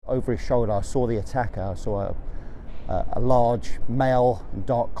over his shoulder I saw the attacker. I saw a large male in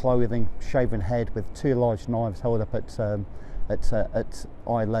dark clothing, shaven head with two large knives held up at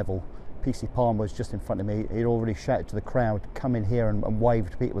eye level. PC Palmer was just in front of me. He'd already shouted to the crowd, "Come in here," and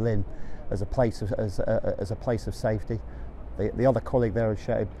waved people in as a place of safety. The other colleague there had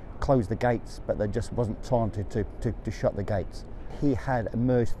shouted, "Close the gates," but there just wasn't time to shut the gates. He had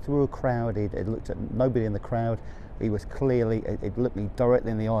emerged through a crowd. He'd looked at nobody in the crowd. He was clearly, it looked me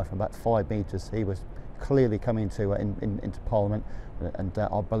directly in the eye from about 5 metres. He was clearly coming into Parliament, and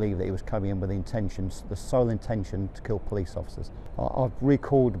I believe that he was coming in with the sole intention to kill police officers. I've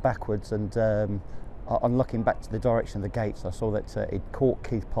recalled backwards, and on looking back to the direction of the gates, I saw that he'd caught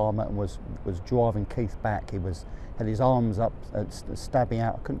Keith Palmer and was driving Keith back. He had his arms up, stabbing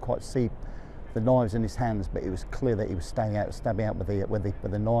out. I couldn't quite see the knives in his hands, but it was clear that he was stabbing out with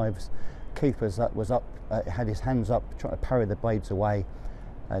the knives. Keith was up, had his hands up, trying to parry the blades away.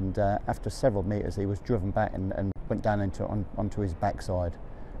 And after several metres, he was driven back and went down onto his backside.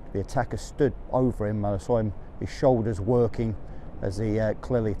 The attacker stood over him. I saw him, his shoulders working as he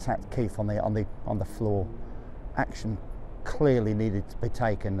clearly attacked Keith on the floor. Action clearly needed to be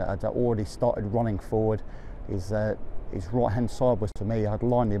taken. I'd already started running forward. His right hand side was to me. I'd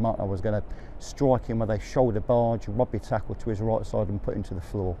lined him up. I was going to strike him with a shoulder barge, rugby tackle to his right side, and put him to the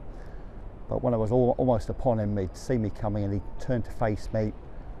floor. But when I was almost upon him, he'd see me coming and he turned to face me.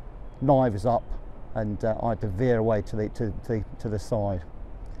 Knives up, and I had to veer away to the side.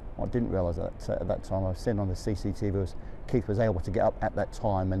 What I didn't realise at that time, I was seeing on the CCTV, was Keith was able to get up at that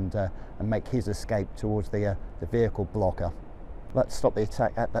time and make his escape towards the vehicle blocker. That stopped the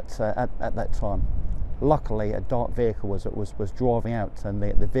attack at that time. Luckily, a dark vehicle was driving out, and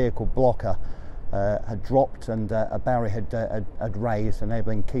the vehicle blocker had dropped, and a barrier had raised,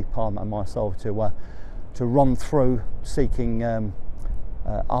 enabling Keith Palmer and myself to run through, seeking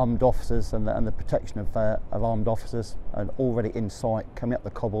armed officers and the protection of armed officers. And already in sight, coming up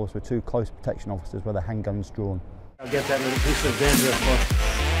the cobbles, were two close protection officers with their handguns drawn. I'll get that little piece of dandruff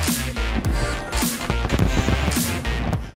off.